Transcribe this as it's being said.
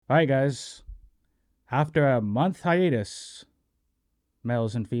All right, guys. After a month hiatus,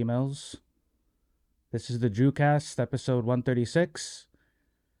 males and females, this is the DrewCast, episode 136.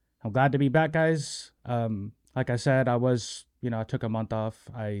 I'm glad to be back, guys. Like I said, I took a month off.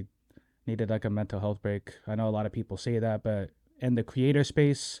 I needed like a mental health break. I know a lot of people say that, but in the creator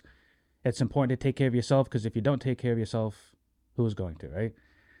space, it's important to take care of yourself because if you don't take care of yourself, who's going to, right?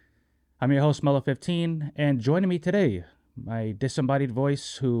 I'm your host, Mellow15, and joining me today, my disembodied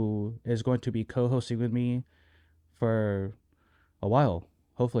voice who is going to be co-hosting with me for a while,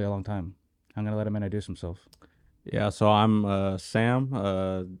 hopefully a long time. I'm going to let him introduce himself. Yeah, so I'm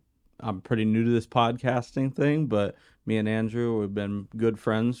Sam. I'm pretty new to this podcasting thing, but me and Andrew, we've been good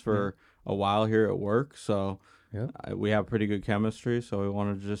friends for a while here at work, so we have pretty good chemistry, so we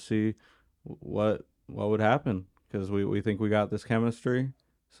wanted to just see what would happen, because we think we got this chemistry,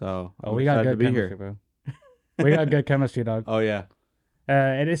 so I'm we got excited good to be chemistry, here. bro. We got good chemistry, dog. Oh, yeah.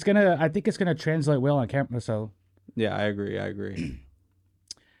 And I think it's going to translate well on camera, so. Yeah, I agree.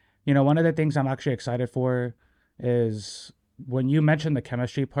 You know, one of the things I'm actually excited for is when you mentioned the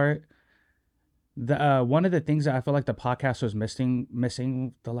chemistry part, one of the things that I feel like the podcast was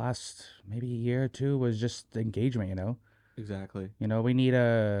missing the last maybe year or two was just the engagement, you know? Exactly. You know,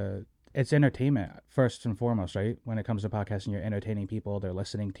 it's entertainment first and foremost, right? When it comes to podcasting, you're entertaining people, they're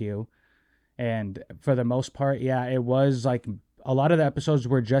listening to you. And for the most part, yeah, it was like a lot of the episodes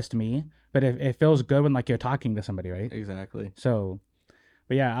were just me, but it feels good when like you're talking to somebody, right? Exactly. So,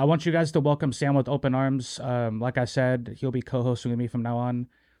 but yeah, I want you guys to welcome Sam with open arms. Like I said, he'll be co-hosting with me from now on.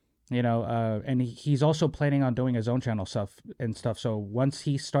 You know, and he's also planning on doing his own channel stuff. So once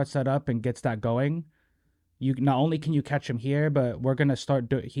he starts that up and gets that going, you not only can you catch him here, but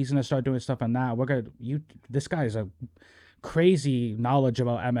he's gonna start doing stuff on that. This guy is a crazy knowledge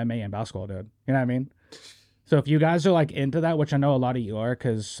about MMA and basketball, dude. You know what I mean? So if you guys are like into that, which I know a lot of you are,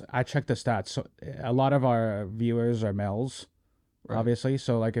 because I checked the stats. So a lot of our viewers are males, right, obviously.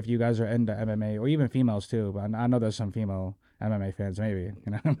 So like if you guys are into MMA or even females too, but I know there's some female MMA fans, maybe.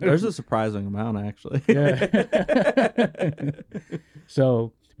 You know, there's a surprising amount actually. Yeah.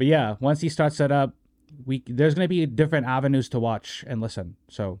 So, but yeah, once he starts that up, there's gonna be different avenues to watch and listen.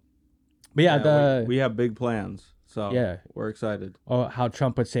 So, but yeah, we have big plans. So yeah, we're excited. Or how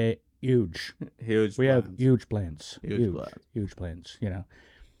Trump would say, huge. We have huge plans. Huge plans, you know.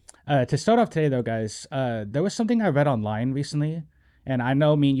 To start off today, though, guys, there was something I read online recently. And I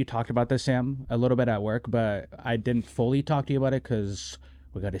know me and you talked about this, Sam, a little bit at work, but I didn't fully talk to you about it because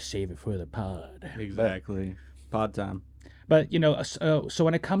we got to save it for the pod. Exactly. Pod time. But, you know, so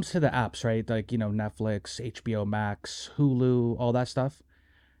when it comes to the apps, right, like, you know, Netflix, HBO Max, Hulu, all that stuff,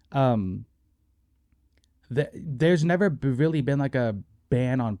 there's never really been like a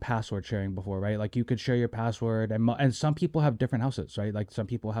ban on password sharing before, right? Like you could share your password, and some people have different houses, right? Like some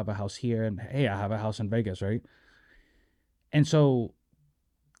people have a house here, and hey, I have a house in Vegas, right? And so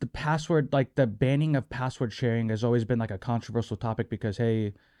the banning of password sharing has always been like a controversial topic because,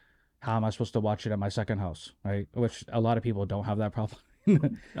 hey, how am I supposed to watch it at my second house, right? Which a lot of people don't have that problem.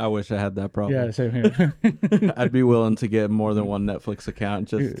 I wish I had that problem. Yeah, same here. I'd be willing to get more than one Netflix account.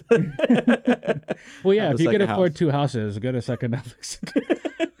 Just well, yeah, if you can afford two houses, get a second Netflix.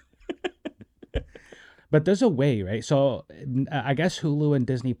 But there's a way, right? So I guess Hulu and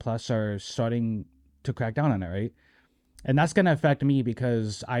Disney Plus are starting to crack down on it, right? And that's going to affect me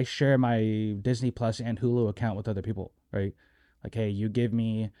because I share my Disney Plus and Hulu account with other people, right? Like, hey, you give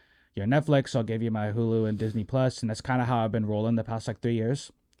me your Netflix, I'll give you my Hulu and Disney Plus, and that's kind of how I've been rolling the past like 3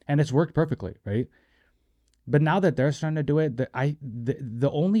 years, and it's worked perfectly, right? But now that they're starting to do it, the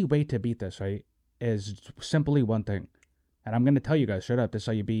only way to beat this, right, is simply one thing, and I'm gonna tell you guys straight up, this is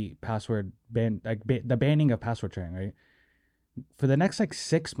how you beat the banning of password sharing, right? For the next like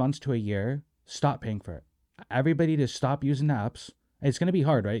 6 months to a year, stop paying for it. Everybody to stop using the apps. It's gonna be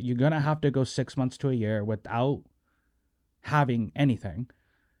hard, right? You're gonna have to go 6 months to a year without having anything.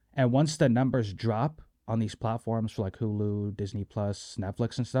 And once the numbers drop on these platforms for like Hulu, Disney Plus,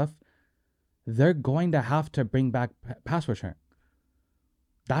 Netflix and stuff, they're going to have to bring back password sharing.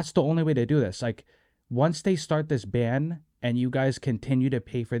 That's the only way to do this. Like once they start this ban and you guys continue to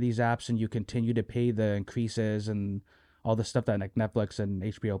pay for these apps and you continue to pay the increases and all the stuff that like Netflix and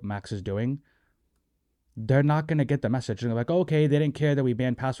HBO Max is doing, they're not going to get the message. And they're like, oh, okay, they didn't care that we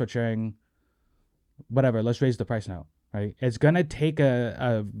banned password sharing. Whatever, let's raise the price now. Right? It's going to take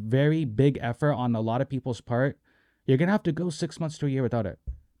a very big effort on a lot of people's part. You're going to have to go 6 months to a year without it.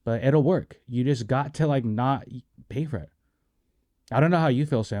 But it'll work. You just got to like not pay for it. I don't know how you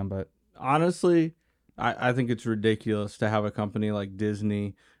feel, Sam, but honestly, I think it's ridiculous to have a company like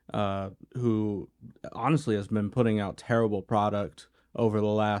Disney who honestly has been putting out terrible product over the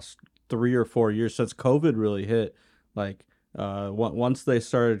last 3 or 4 years since COVID really hit. Like once they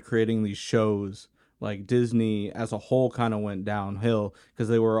started creating these shows, like Disney as a whole kind of went downhill because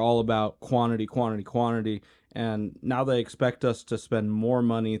they were all about quantity, quantity, quantity. And now they expect us to spend more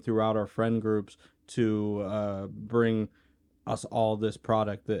money throughout our friend groups to bring us all this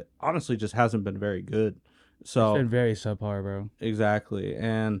product that honestly just hasn't been very good. It's So been very subpar, bro. exactly.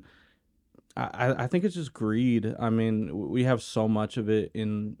 And I think it's just greed. I mean, we have so much of it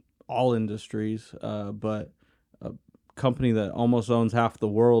in all industries, but a company that almost owns half the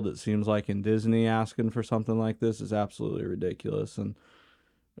world, it seems like, in Disney asking for something like this is absolutely ridiculous. And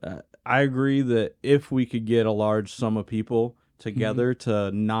I agree that if we could get a large sum of people together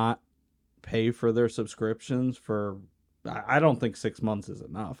to not pay for their subscriptions for, I don't think 6 months is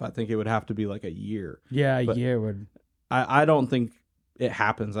enough. I think it would have to be like a year. Yeah, a But year would. I don't think it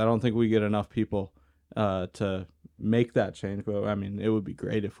happens. I don't think we get enough people to make that change. But I mean, it would be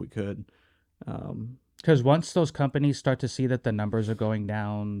great if we could. Because once those companies start to see that the numbers are going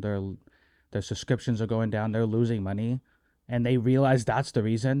down, their subscriptions are going down, they're losing money, and they realize that's the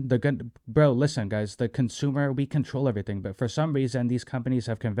reason, they're gonna. Bro, listen, guys, the consumer, we control everything, but for some reason, these companies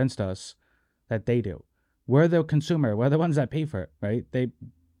have convinced us that they do. We're the consumer. We're the ones that pay for it, right?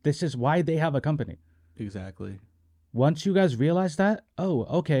 This is why they have a company. Exactly. Once you guys realize that, oh,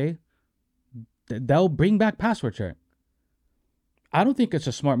 okay, they'll bring back password sharing. I don't think it's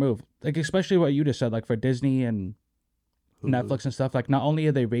a smart move. Like, especially what you just said, like for Disney and Netflix and stuff, like not only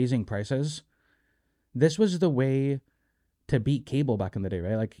are they raising prices, this was the way to beat cable back in the day,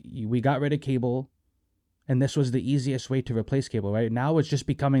 right? Like we got rid of cable and this was the easiest way to replace cable, right? Now it's just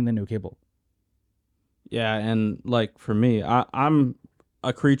becoming the new cable. Yeah, and like for me, I'm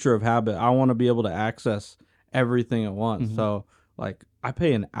a creature of habit. I want to be able to access everything at once. So like I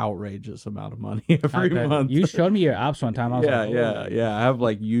pay an outrageous amount of money every month. You showed me your apps one time. I was yeah, like, yeah, yeah. I have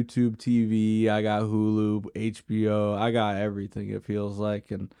like YouTube TV. I got Hulu, HBO. I got everything. It feels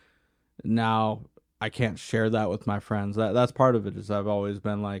like, and now I can't share that with my friends. That's part of it. Is I've always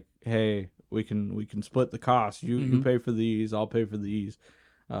been like, hey, we can split the cost. You pay for these. I'll pay for these.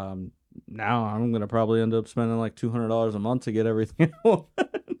 Now I'm gonna probably end up spending like $200 a month to get everything.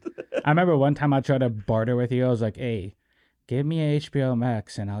 I remember one time I tried to barter with you. I was like, hey, give me a HBO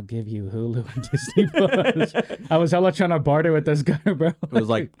Max and I'll give you Hulu and Disney Plus. I was hella trying to barter with this guy, bro. It was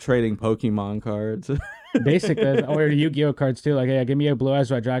like trading Pokemon cards. Basically, or Yu-Gi-Oh cards too. Like, hey, give me a Blue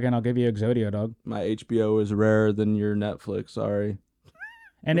Eyes White Dragon, I'll give you Exodia, dog. My HBO is rarer than your Netflix. Sorry.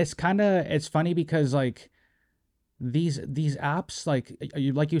 And it's funny because like these apps,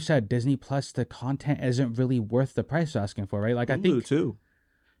 like you said, Disney Plus, the content isn't really worth the price you're asking for, right? Like Hulu I think too.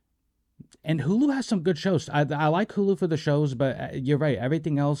 And Hulu has some good shows. I like Hulu for the shows, but you're right.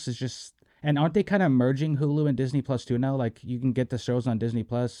 Everything else is just. And aren't they kind of merging Hulu and Disney Plus too now? Like you can get the shows on Disney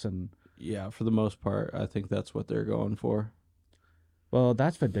Plus and. Yeah, for the most part, I think that's what they're going for. Well,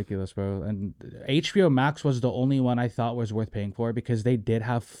 that's ridiculous, bro. And HBO Max was the only one I thought was worth paying for because they did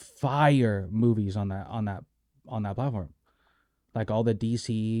have fire movies on that platform. Like all the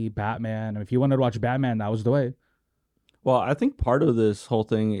DC, Batman. If you wanted to watch Batman, that was the way. Well, I think part of this whole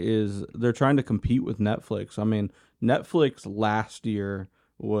thing is they're trying to compete with Netflix. I mean, Netflix last year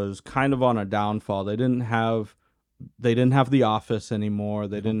was kind of on a downfall. They didn't have The Office anymore.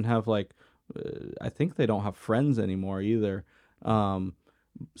 They didn't have I think they don't have Friends anymore either.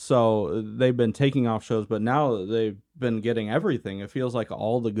 So they've been taking off shows, but now they've been getting everything. It feels like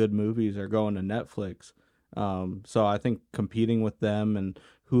all the good movies are going to Netflix. So I think competing with them, and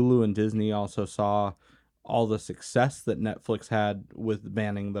Hulu and Disney also saw all the success that Netflix had with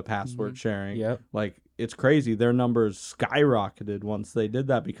banning the password sharing. Yep. Like, it's crazy. Their numbers skyrocketed once they did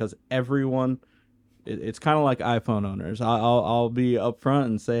that because everyone, it's kind of like iPhone owners. I'll be upfront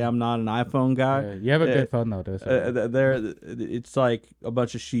and say I'm not an iPhone guy. Yeah, you have a good phone though, dude. It's like a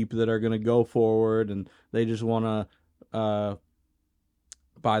bunch of sheep that are going to go forward and they just want to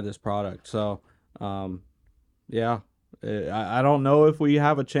buy this product. So, yeah. I don't know if we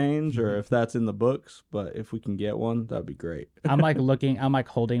have a change or if that's in the books, but if we can get one, that'd be great. I'm like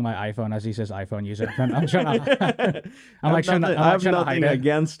holding my iPhone as he says iPhone user. I'm trying to. I have nothing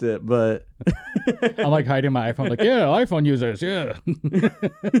against it, but I'm like hiding my iPhone. Like, yeah, iPhone users, yeah.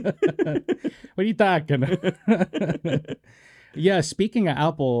 What are you talking? Yeah, speaking of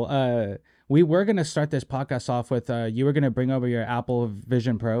Apple, we were gonna start this podcast off with you were gonna bring over your Apple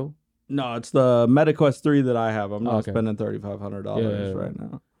Vision Pro. No, it's the MetaQuest 3 that I have. I'm not spending $3,500 right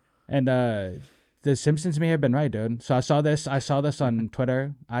now. And the Simpsons may have been right, dude. So I saw this on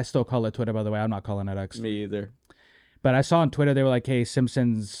Twitter. I still call it Twitter, by the way. I'm not calling it X. Me either. But I saw on Twitter they were like, "Hey,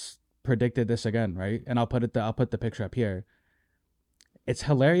 Simpsons predicted this again, right?" And I'll put the picture up here. it's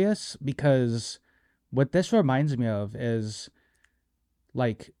hilarious because what this reminds me of is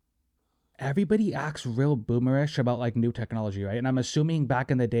like everybody acts real boomerish about like new technology, right? And I'm assuming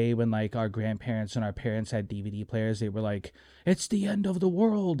back in the day when like our grandparents and our parents had DVD players, they were like, "It's the end of the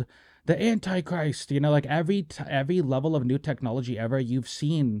world, the Antichrist." Like every level of new technology ever, you've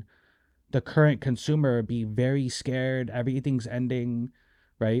seen the current consumer be very scared. Everything's ending,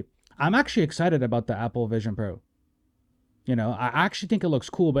 right? I'm actually excited about the Apple Vision Pro. I actually think it looks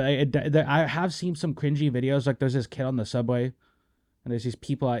cool, but I have seen some cringy videos. Like there's this kid on the subway and there's these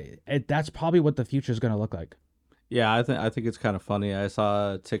people. That's probably what the future is going to look like. Yeah, I think it's kind of funny. I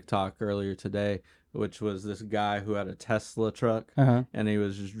saw a TikTok earlier today, which was this guy who had a Tesla truck, Uh huh. and he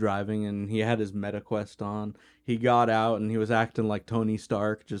was just driving, and he had his MetaQuest on. He got out, and he was acting like Tony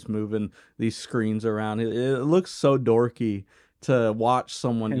Stark, just moving these screens around. It looks so dorky to watch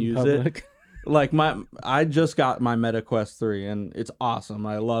someone In use it. public. Like I just got my MetaQuest 3, and it's awesome.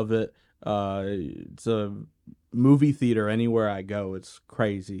 I love it. It's a movie theater anywhere I go. It's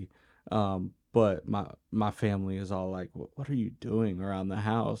crazy. But my family is all like, "What are you doing around the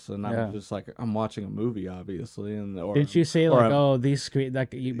house?" And I'm Yeah. just like, "I'm watching a movie, obviously." And Didn't you say or like, I'm oh, these screen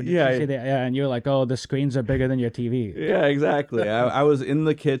like you? Did you yeah, say that? Yeah, and you're like, oh, the screens are bigger than your TV. yeah, exactly. I was in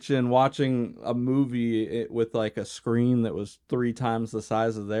the kitchen watching a movie with like a screen that was 3 times the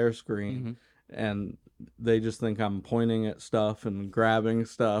size of their screen, Mm-hmm. and they just think I'm pointing at stuff and grabbing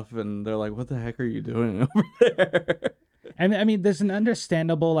stuff, and they're like, "What the heck are you doing over there?" And I mean, there's an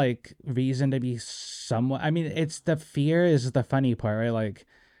understandable like reason to be somewhat. I mean, it's the fear is the funny part, right? Like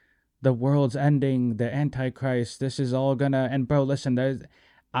the world's ending, the Antichrist. This is all gonna. And bro, listen, I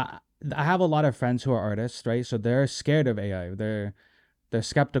I have a lot of friends who are artists, right? So they're scared of AI. They're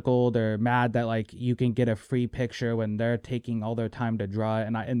skeptical. They're mad that like you can get a free picture when they're taking all their time to draw it,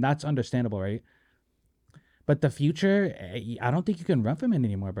 and that's understandable, right? But the future, I don't think you can run from it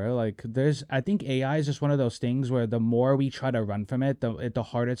anymore, bro. Like, I think AI is just one of those things where the more we try to run from it, the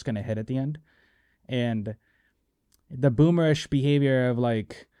harder it's gonna hit at the end. And the boomerish behavior of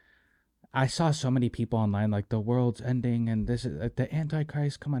like, I saw so many people online like the world's ending and this is like the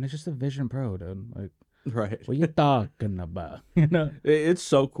Antichrist. Come on, it's just a Vision Pro, dude. Like, Right. what you talking about? You know? It's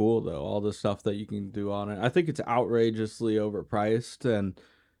so cool though, all the stuff that you can do on it. I think it's outrageously overpriced, and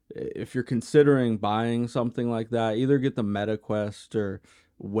if you're considering buying something like that, either get the MetaQuest or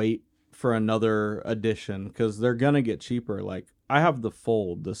wait for another edition because they're gonna get cheaper. Like I have the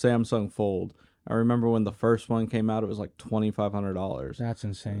Fold, the Samsung Fold. I remember when the first one came out, it was like $2,500. That's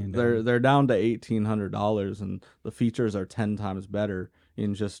insane, They're dude. they're down to $1,800, and the features are 10 times better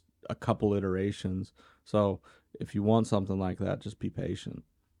in just a couple iterations. So if you want something like that, just be patient.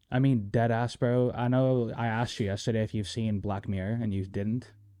 I mean, dead ass, bro. I know I asked you yesterday if you've seen Black Mirror and you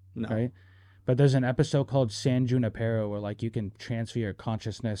didn't, No. right? But there's an episode called San Junipero where like you can transfer your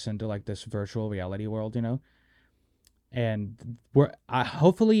consciousness into like this virtual reality world, And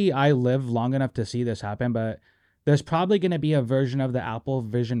hopefully I live long enough to see this happen, but there's probably going to be a version of the Apple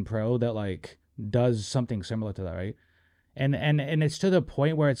Vision Pro that like does something similar to that, right? And it's to the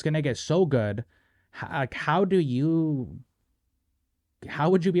point where it's going to get so good. Like how would you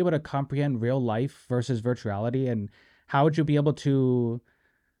be able to comprehend real life versus virtuality, and how would you be able to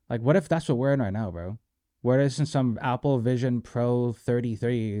like what if that's what we're in right now, bro? We're in some Apple Vision Pro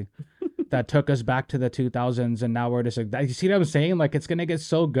 33 that took us back to the 2000s, and now we're just like, you see what I'm saying? Like it's gonna get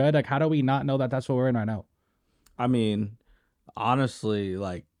so good. Like how do we not know that that's what we're in right now? I mean, honestly,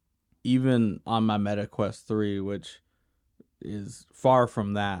 like even on my MetaQuest 3, which is far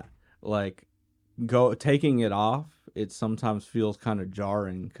from that, like go taking it off, it sometimes feels kind of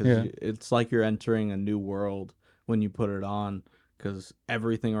jarring because Yeah. it's like you're entering a new world when you put it on because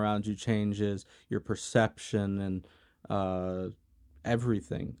everything around you changes, your perception and uh,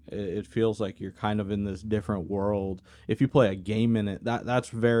 everything. It feels like you're kind of in this different world. If you play a game in it, that's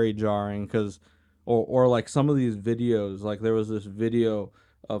very jarring because, or like some of these videos, like there was this video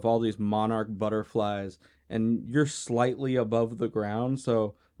of all these monarch butterflies, and you're slightly above the ground,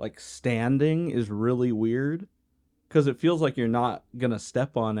 so like standing is really weird because it feels like you're not gonna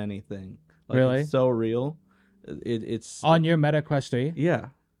step on anything. Like it's Really? so real. It's On your MetaQuest 3? yeah.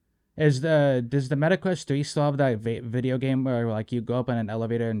 Does the MetaQuest 3 still have that video game where like you go up in an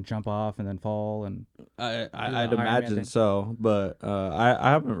elevator and jump off and then fall and do the I'd Iron Man imagine thing? so, but I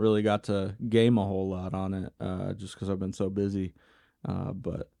haven't really got to game a whole lot on it just because I've been so busy.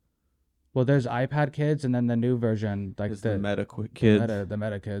 But Well, there's iPad Kids and then the new version, like it's the Meta the Kids.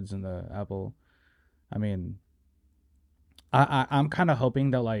 Meta Kids and the Apple. I mean, I'm kind of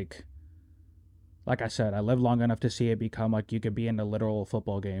hoping that like I said, I live long enough to see it become like you could be in a literal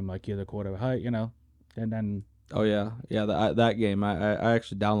football game, like you're the quarter height, and then Oh yeah, yeah. That game, I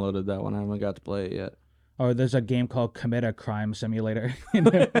actually downloaded that one. I haven't got to play it yet. Or there's a game called Commit a Crime Simulator.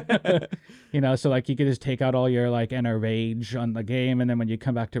 So like you could just take out all your like inner rage on the game, and then when you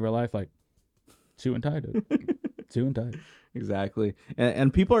come back to real life, like suit and tie, dude. Suit and tie. Exactly.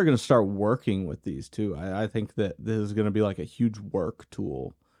 And people are going to start working with these too. I think that this is going to be like a huge work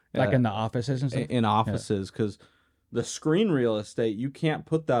tool. Like in the offices and stuff? In offices, because the screen real estate, you can't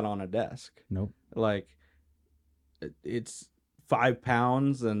put that on a desk. Nope. Like, it's 5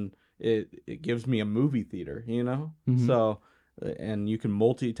 pounds and it gives me a movie theater, Mhm. So, and you can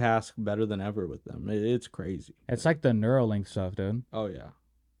multitask better than ever with them. It's crazy. It's like the Neuralink stuff, dude. Oh yeah.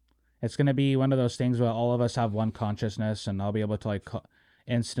 It's gonna be one of those things where all of us have one consciousness, and I'll be able to like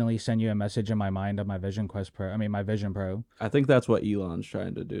instantly send you a message in my mind of my Vision Quest Pro. I mean, my Vision Pro. I think that's what Elon's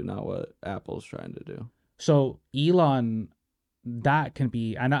trying to do, not what Apple's trying to do. So Elon, that can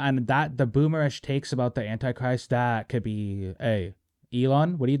be, and that the boomerish takes about the Antichrist, that could be, hey,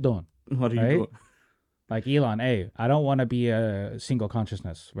 Elon, what are you doing? What are you Right? doing? Like, Elon, hey, I don't want to be a single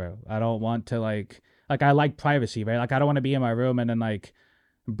consciousness, bro. I don't want to like I like privacy, right? Like I don't want to be in my room and then like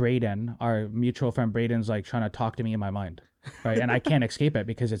Braden, our mutual friend Braden's like trying to talk to me in my mind, right? And I can't escape it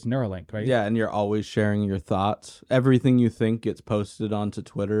because it's Neuralink, right? Yeah, and you're always sharing your thoughts. Everything you think gets posted onto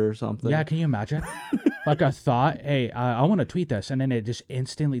Twitter or something. Yeah, can you imagine? Like a thought, hey, I want to tweet this, and then it just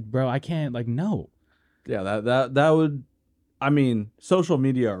instantly, bro, I can't, like, no. Yeah, that would. I mean, social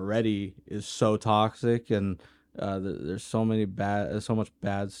media already is so toxic, and there's so much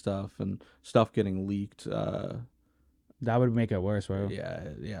bad stuff and stuff getting leaked. That would make it worse, bro.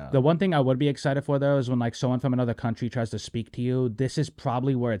 Yeah. The one thing I would be excited for, though, is when, like, someone from another country tries to speak to you. This is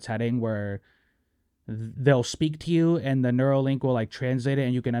probably where it's heading, where they'll speak to you, and the Neuralink will, like, translate it,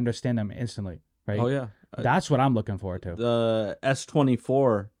 and you can understand them instantly, right? Oh yeah. That's what I'm looking forward to. The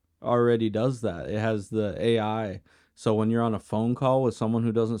S24 already does that. It has the AI. So when you're on a phone call with someone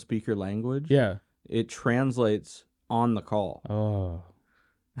who doesn't speak your language, Yeah. it translates on the call. Oh.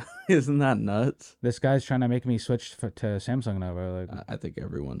 Isn't that nuts? This guy's trying to make me switch to Samsung now, bro. Like, I think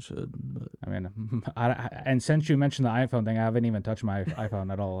everyone should. But... I mean, and since you mentioned the iPhone thing, I haven't even touched my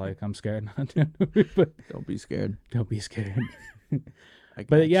iPhone at all. Like, I'm scared. But don't be scared. Don't be scared.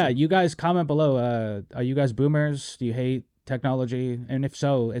 But yeah, you guys comment below. Are you guys boomers? Do you hate technology? And if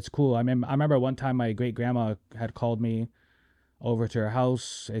so, it's cool. I mean, I remember one time my great grandma had called me over to her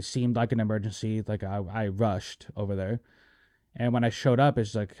house. It seemed like an emergency. Like I rushed over there. And when I showed up,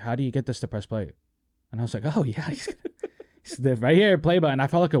 it's like, how do you get this to press play? And I was like, oh yeah, it's right here, play button. I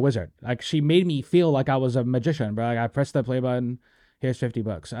felt like a wizard. Like she made me feel like I was a magician, bro. Like I pressed the play button. Here's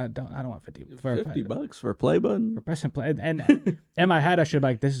 $50. I don't want 50 for $50 for a play button. For press and play. And in my head, I should be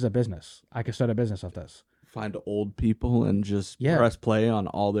like, this is a business. I could start a business off this. Find old people and just press play on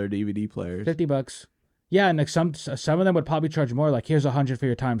all their DVD players. $50. Yeah, and like some of them would probably charge more. Like, here's 100 for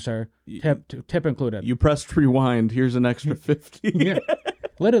your time, sir. Tip included. You pressed rewind. Here's an extra 50. Yeah.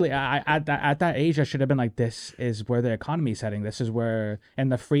 Literally, at that age, I should have been like, this is where the economy's heading. This is where, in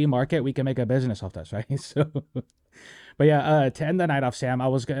the free market, we can make a business off this, right? So, but yeah, to end the night off, Sam, I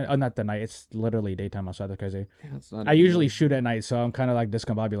was going to, not the night, it's literally daytime outside, that's crazy. Yeah, I usually shoot at night, so I'm kind of like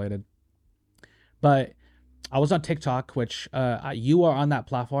discombobulated. But I was on TikTok, which you are on that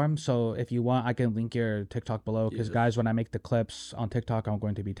platform. So if you want, I can link your TikTok below. Because guys, when I make the clips on TikTok, I'm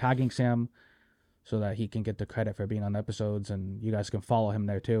going to be tagging Sam so that he can get the credit for being on the episodes. And you guys can follow him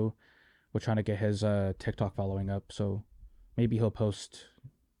there too. We're trying to get his TikTok following up. So maybe he'll post.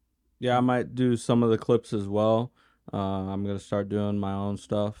 Yeah, I might do some of the clips as well. I'm going to start doing my own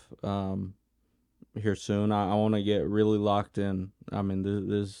stuff here soon. I want to get really locked in. I mean,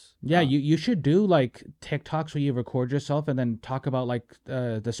 this. Yeah, you should do like TikToks where you record yourself and then talk about like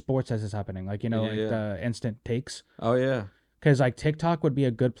the sports as it's happening, like the instant takes. Oh yeah, because like TikTok would be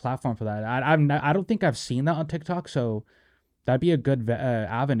a good platform for that. I don't think I've seen that on TikTok, so that'd be a good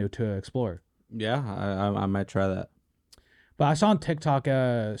avenue to explore. Yeah, I might try that. But I saw on TikTok,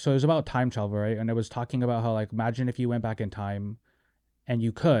 so it was about time travel, right? And it was talking about how like imagine if you went back in time, and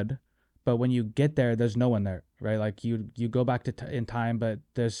you could. But when you get there, there's no one there, right? Like you go back to in time, but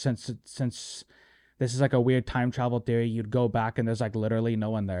there's since this is like a weird time travel theory, you'd go back and there's like literally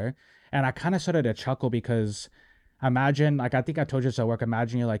no one there. And I kind of started to chuckle because imagine, like I think I told you this at work,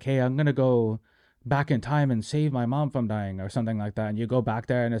 imagine you're like, hey, I'm going to go back in time and save my mom from dying or something like that. And you go back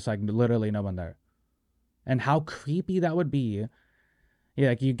there and it's like literally no one there. And how creepy that would be. Yeah,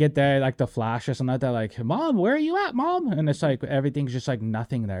 like you get there, like the Flash or something like that, like, Mom, where are you at, Mom? And it's like everything's just like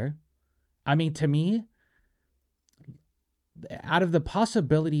nothing there. I mean, to me, out of the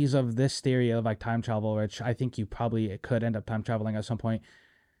possibilities of this theory of like time travel, which I think you probably could end up time traveling at some point,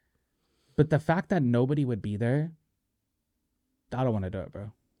 But the fact that nobody would be there, I don't want to do it,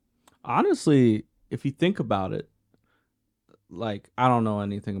 bro. Honestly, if you think about it, like I don't know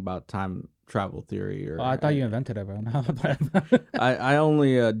anything about time travel theory Oh, I or thought you invented it, bro. No, I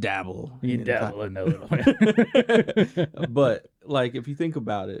only dabble you in time. dabble in a little bit. But like if you think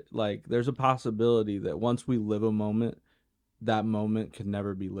about it, like there's a possibility that once we live a moment, that moment can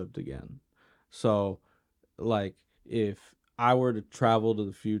never be lived again. So like if I were to travel to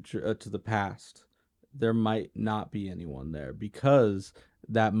the future to the past, there might not be anyone there because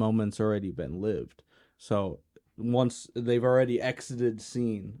that moment's already been lived. So once they've already exited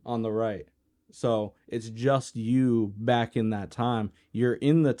scene on the right. So it's just you back in that time. You're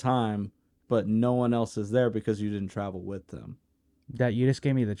in the time, but no one else is there because you didn't travel with them. That you just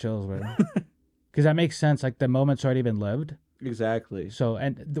gave me the chills, bro. Because that makes sense. Like the moment's already been lived. Exactly. So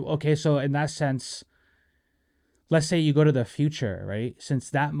okay, so in that sense, let's say you go to the future, right? Since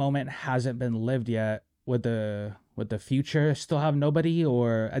that moment hasn't been lived yet, would the future still have nobody?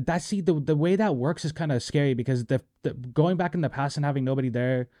 Or that see the way that works is kind of scary because the going back in the past and having nobody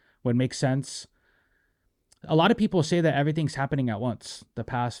there would make sense. A lot of people say that everything's happening at once. The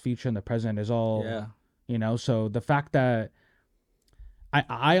past, future, and the present is all, Yeah. so the fact that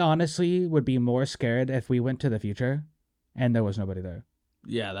I honestly would be more scared if we went to the future and there was nobody there.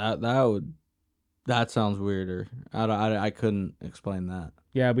 Yeah, that sounds weirder. I couldn't explain that.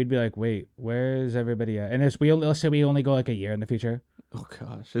 Yeah, we'd be like, wait, where is everybody at? And let's say we only go like a year in the future. Oh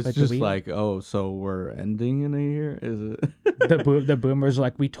gosh, it's Like just like, oh, so we're ending in a year? Is it? the boomers are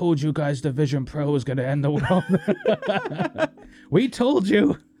like, we told you guys the Vision Pro is gonna end the world. We told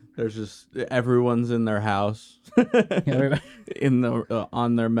you. There's just everyone's in their house, Yeah, in the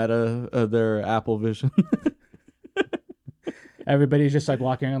on their their Apple Vision. everybody's just like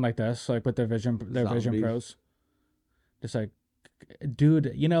walking around like this, like with their Vision Zombies. Pros. Just like,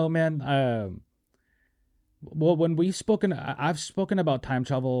 dude, man. Well, when I've spoken about time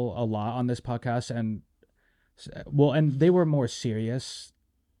travel a lot on this podcast, and and they were more serious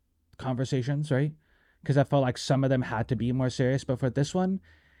conversations, right? Because I felt like some of them had to be more serious, but for this one,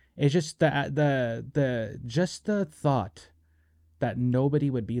 it's just the thought that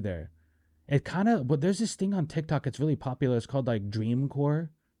nobody would be there. It kind of, but there's this thing on TikTok. It's really popular. It's called like Dreamcore.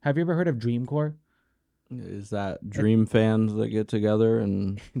 Have you ever heard of Dreamcore? Is that dream fans that get together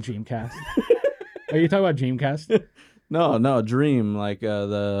and Dreamcast. Are you talking about Dreamcast? no dream like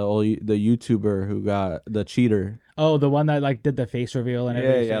the YouTuber who got the cheater. Oh, the one that like did the face reveal and Yeah,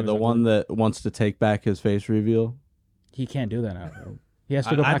 everything. yeah, the one that wants to take back his face reveal. He can't do that now. He has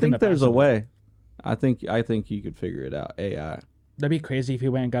to go back I in the think there's past. a way. I think he could figure it out. AI. That'd be crazy if he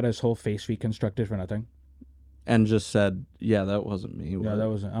went and got his whole face reconstructed for nothing. And just said, "Yeah, that wasn't me." Yeah, that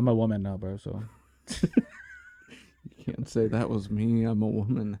wasn't. I'm a woman now, bro. So You can't say that was me. I'm a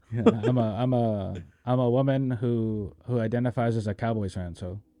woman. yeah, I'm a woman who identifies as a Cowboys fan.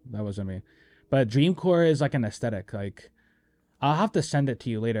 So that wasn't me. But Dreamcore is like an aesthetic. Like I'll have to send it to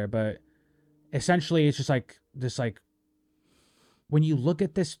you later. But essentially, it's just like this like. When you look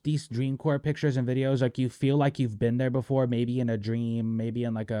at these Dreamcore pictures and videos, like you feel like you've been there before, maybe in a dream, maybe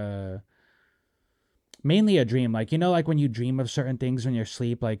in like mainly a dream. Like, like when you dream of certain things when you're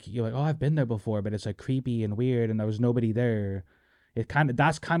asleep, like you're like, oh, I've been there before, but it's like creepy and weird and there was nobody there.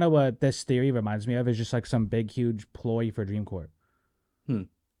 That's kind of what this theory reminds me of, is just like some big, huge ploy for Dreamcore.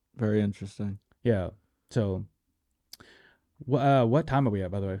 Very interesting. Yeah. So, what time are we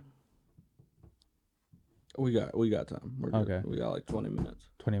at, by the way? We got time. We're good. Okay. We got like 20 minutes.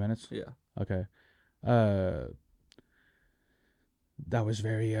 20 minutes? Yeah. Okay. That was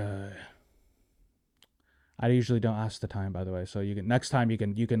very, I usually don't ask the time, by the way. So next time you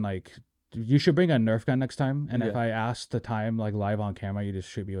can like, you should bring a Nerf gun next time. And if I ask the time like live on camera, you just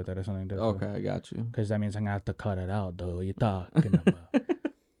shoot me with it or something. Okay, I got you. Because that means I'm gonna have to cut it out, though. You talking about?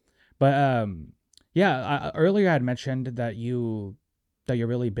 But yeah. Earlier I had mentioned that you're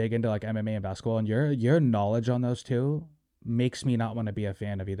really big into like MMA and basketball, and your knowledge on those two makes me not want to be a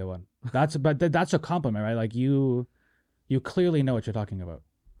fan of either one. That's a compliment, right? Like you clearly know what you're talking about.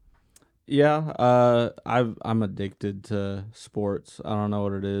 Yeah, I'm addicted to sports. I don't know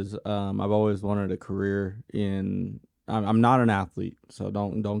what it is. I've always wanted a career in. I'm not an athlete, so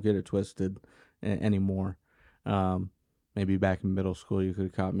don't get it twisted anymore. Maybe back in middle school, you could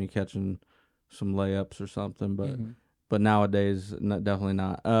have caught me catching some layups or something, but nowadays, definitely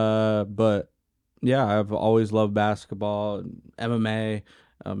not. But yeah, I've always loved basketball, MMA,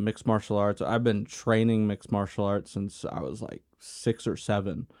 mixed martial arts. I've been training mixed martial arts since I was like 6 or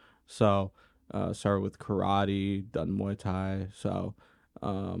 7. So, started with karate, done Muay Thai, so,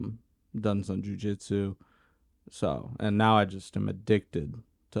 done some jujitsu. So, and now I just am addicted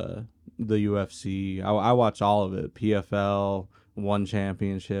to the UFC. I watch all of it. PFL, One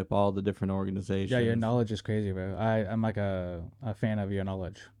Championship, all the different organizations. Yeah, your knowledge is crazy, bro. I'm like a fan of your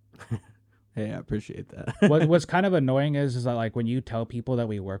knowledge. Hey, I appreciate that. What's kind of annoying is that like when you tell people that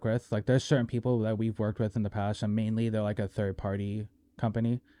we work with, like there's certain people that we've worked with in the past, and mainly they're like a third party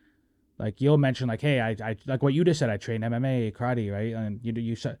company. Like you'll mention like, hey, I like what you just said. I train MMA, karate, right? And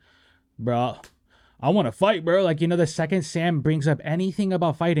you said, bro, I want to fight, bro. Like the second Sam brings up anything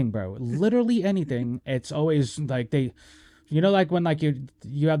about fighting, bro, literally anything, it's always like they. Like when like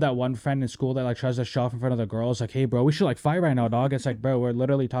you have that one friend in school that like tries to show off in front of the girls, like, hey, bro, we should like fight right now, dog. It's like, bro, we're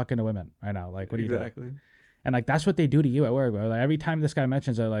literally talking to women right now. Like, what are you doing? Exactly. And like that's what they do to you at work, bro. Like every time this guy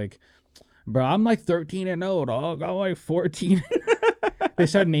mentions it, like, bro, I'm like 13-0, dog. I'm like 14. They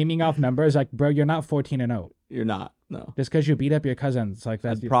start naming off numbers, like, bro, you're not 14-0. You're not. No. Just because you beat up your cousins, like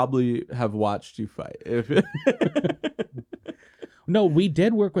that. I'd probably have watched you fight if. No, we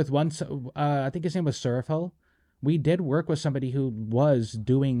did work with one. I think his name was Surafel. We did work with somebody who was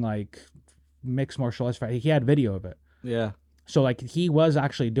doing like mixed martial arts fight. He had video of it. Yeah. So like he was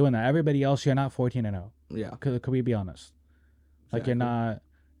actually doing that. Everybody else, you're not 14-0. Yeah. Could we be honest? Like Exactly. you're not.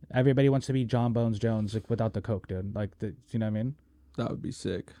 Everybody wants to be John Bones Jones like without the coke, dude. Like you know what I mean? That would be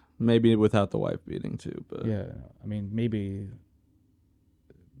sick. Maybe without the wife beating too, but Yeah. I mean maybe.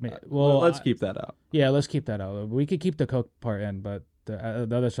 Well, let's keep that out. Yeah, let's keep that out. We could keep the coke part in, but the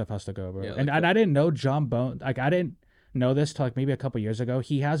other stuff has to go, bro. Yeah, and I didn't know John Bone. Like I didn't know this till like maybe a couple years ago.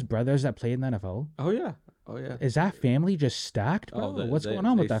 He has brothers that play in the NFL. Oh yeah. Oh yeah. Is that family just stacked, bro? What's going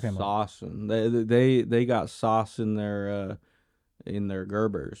on with that family? Saucing. They got sauce in their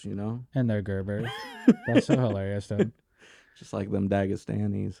Gerbers, you know. And their Gerber. That's so hilarious, dude. Just like them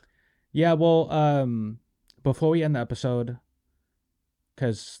Dagestanis. Yeah. Well, before we end the episode,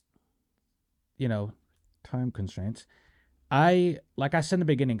 because time constraints. Like I said in the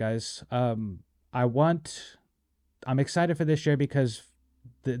beginning, guys, I'm excited for this year because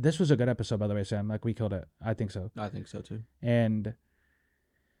this was a good episode, by the way, Sam. Like we killed it. I think so. I think so too. And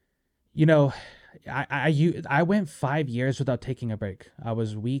I went 5 years without taking a break. I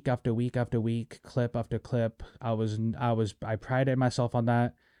was week after week after week, clip after clip. I prided myself on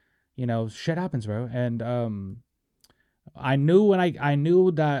that. Shit happens, bro. And I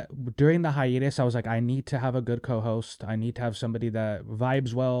knew that during the hiatus, I was like, I need to have a good co-host. I need to have somebody that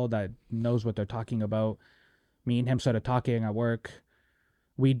vibes well, that knows what they're talking about. Me and him started talking at work.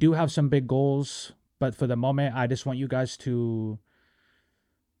 We do have some big goals, but for the moment, I just want you guys to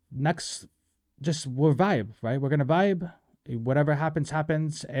we'll vibe, right? We're going to vibe. Whatever happens,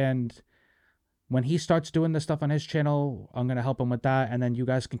 happens. And when he starts doing the stuff on his channel, I'm going to help him with that. And then you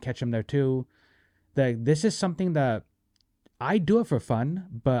guys can catch him there too. This is something that I do it for fun,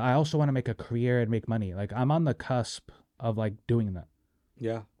 but I also want to make a career and make money. Like I'm on the cusp of like doing that.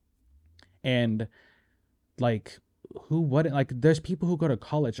 Yeah. And like who wouldn't, like there's people who go to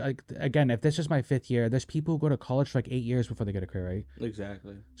college. Like again, if this is my 5th year, there's people who go to college for like 8 years before they get a career, right?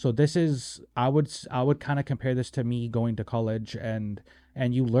 Exactly. So this is I would kind of compare this to me going to college and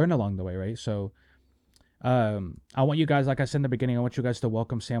you learn along the way, right? So I want you guys, like I said in the beginning, I want you guys to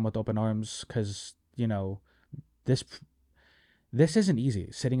welcome Sam with open arms because this isn't easy,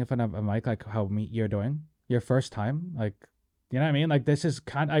 sitting in front of a mic like how you're doing your first time. Like, you know what I mean? Like this is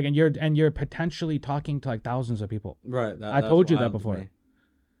kind of like, and you're potentially talking to like thousands of people. Right. I told you that before.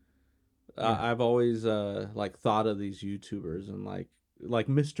 Yeah. I've always like thought of these YouTubers and like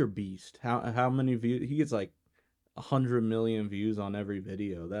Mr. Beast. How many views he gets? Like 100 million views on every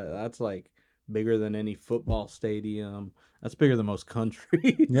video. That's like bigger than any football stadium. That's bigger than most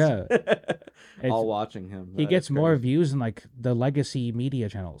countries. Yeah. All watching him. He gets more views than like the legacy media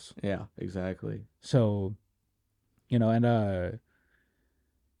channels. Yeah, exactly. So, and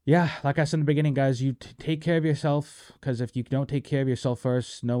yeah, like I said in the beginning, guys, you take care of yourself, because if you don't take care of yourself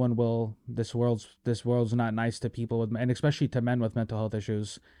first, no one will. This world's not nice to people and especially to men with mental health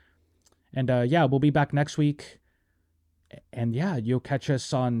issues. And yeah, we'll be back next week. And yeah, you'll catch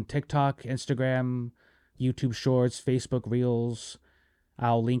us on TikTok, Instagram, YouTube Shorts, Facebook Reels.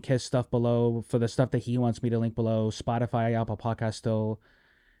 I'll link his stuff below for the stuff that he wants me to link below. Spotify, Apple Podcast still.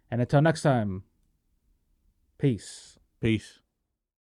 And until next time, peace. Peace.